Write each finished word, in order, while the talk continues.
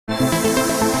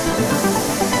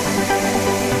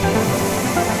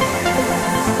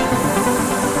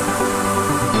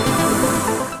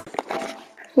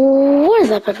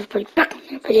is up, everybody? Back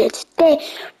in the video today.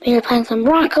 We're playing some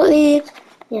Rocket League.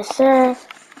 Yes, sir.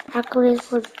 Rocket League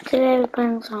for today. We're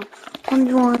playing some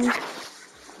 1v1.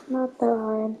 Not that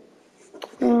hard.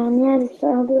 And yeah, just I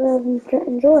hope you guys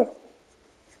enjoy.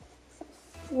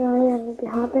 Yeah, we'll be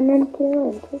hopping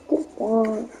into this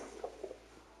one.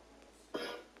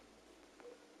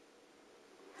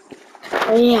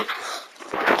 So yeah.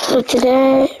 So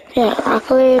today, yeah,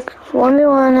 Rocket League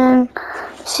 1v1 and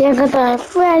see I got the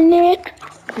Fennick.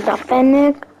 The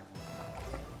Fennick.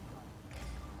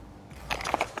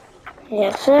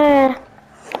 Yes, sir.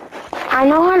 I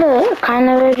know how to kind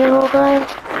of visual, guys.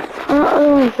 I'm not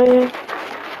really visual.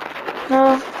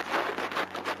 No.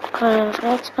 Because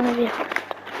that's gonna be hard.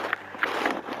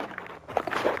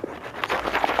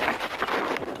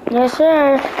 Yes,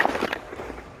 sir.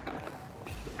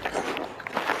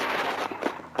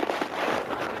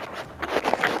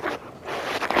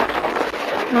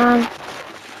 Man.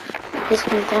 He's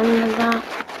condemned that.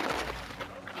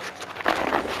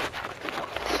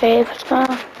 Save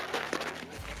stuff.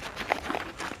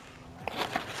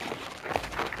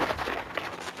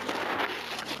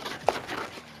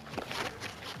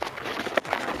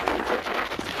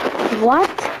 What?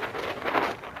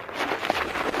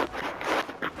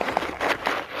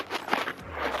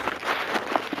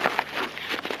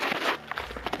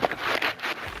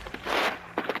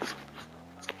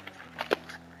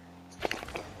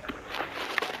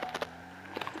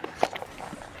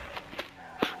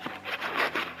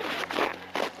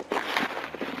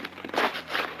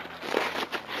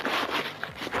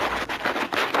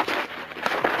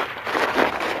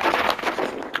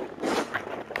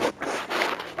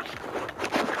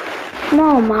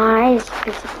 No, my eyes.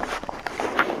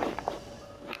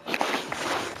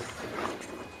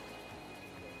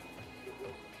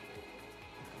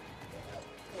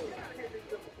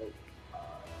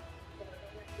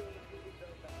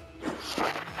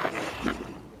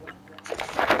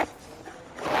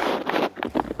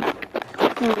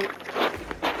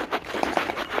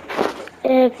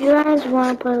 If you guys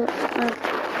want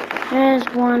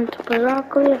to play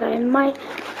Rocket League, I might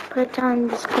put it down in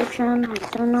the description. I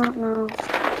do not know.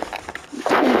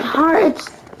 It's hard.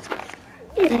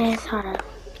 It is hard.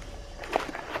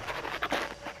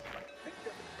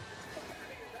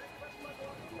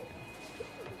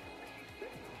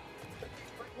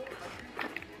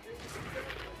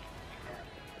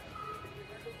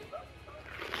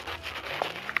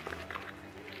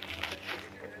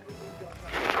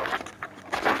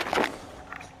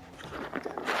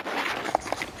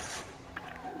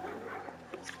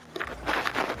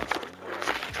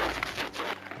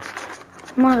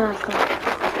 Come on, Rocket.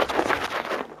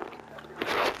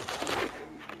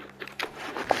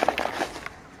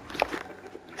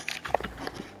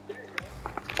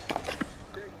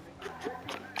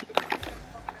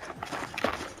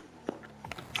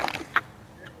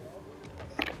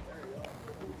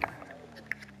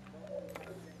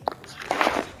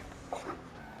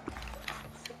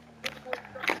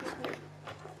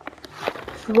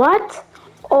 What?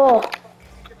 Oh.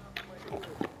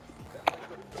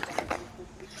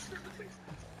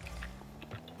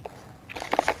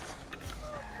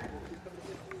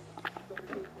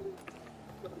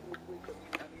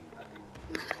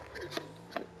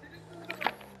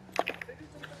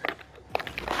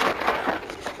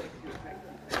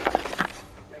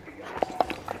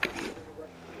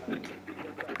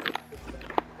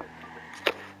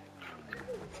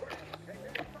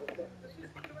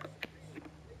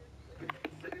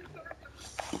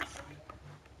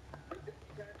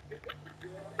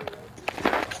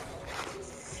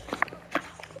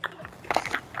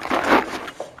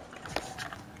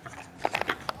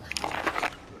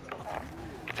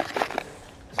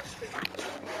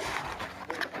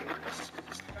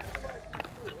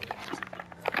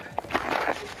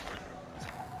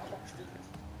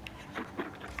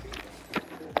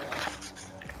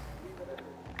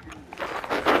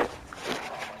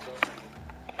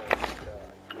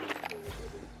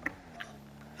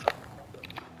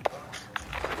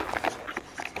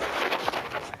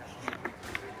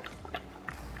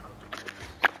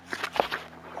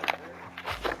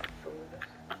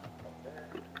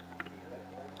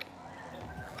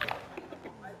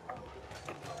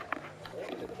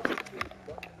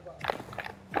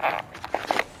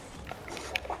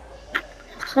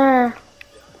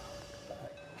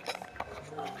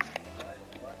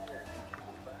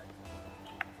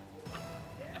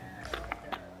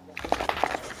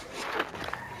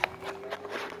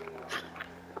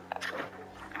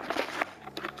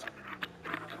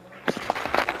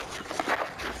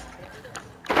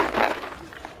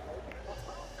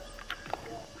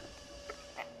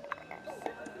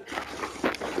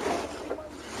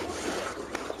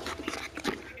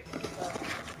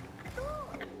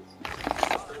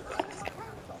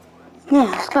 Yeah,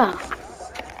 let's go.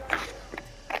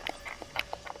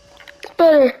 It's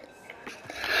better.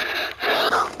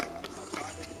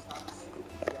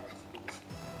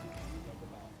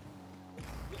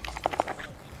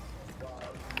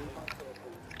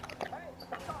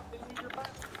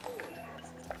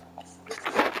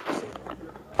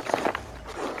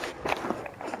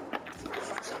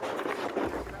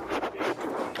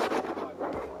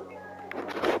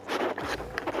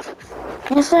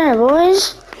 Yes, sir,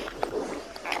 boys.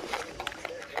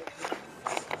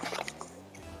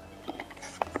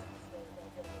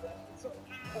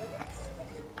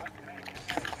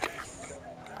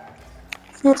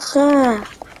 Yes, sir.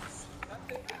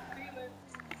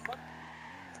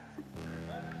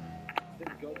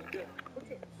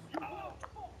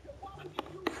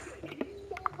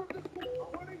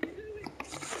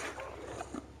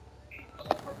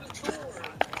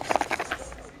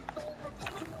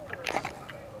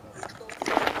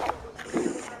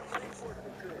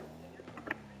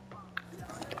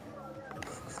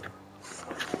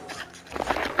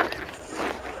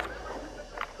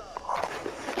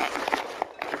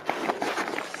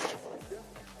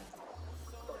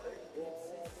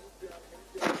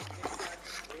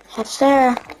 Yes,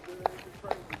 sir.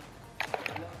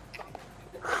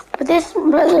 But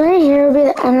right here will be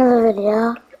the end of the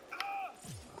video.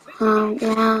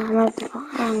 Yeah,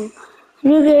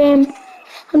 new game.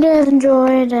 Hope you guys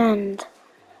enjoyed and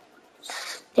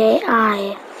stay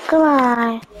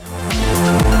Goodbye.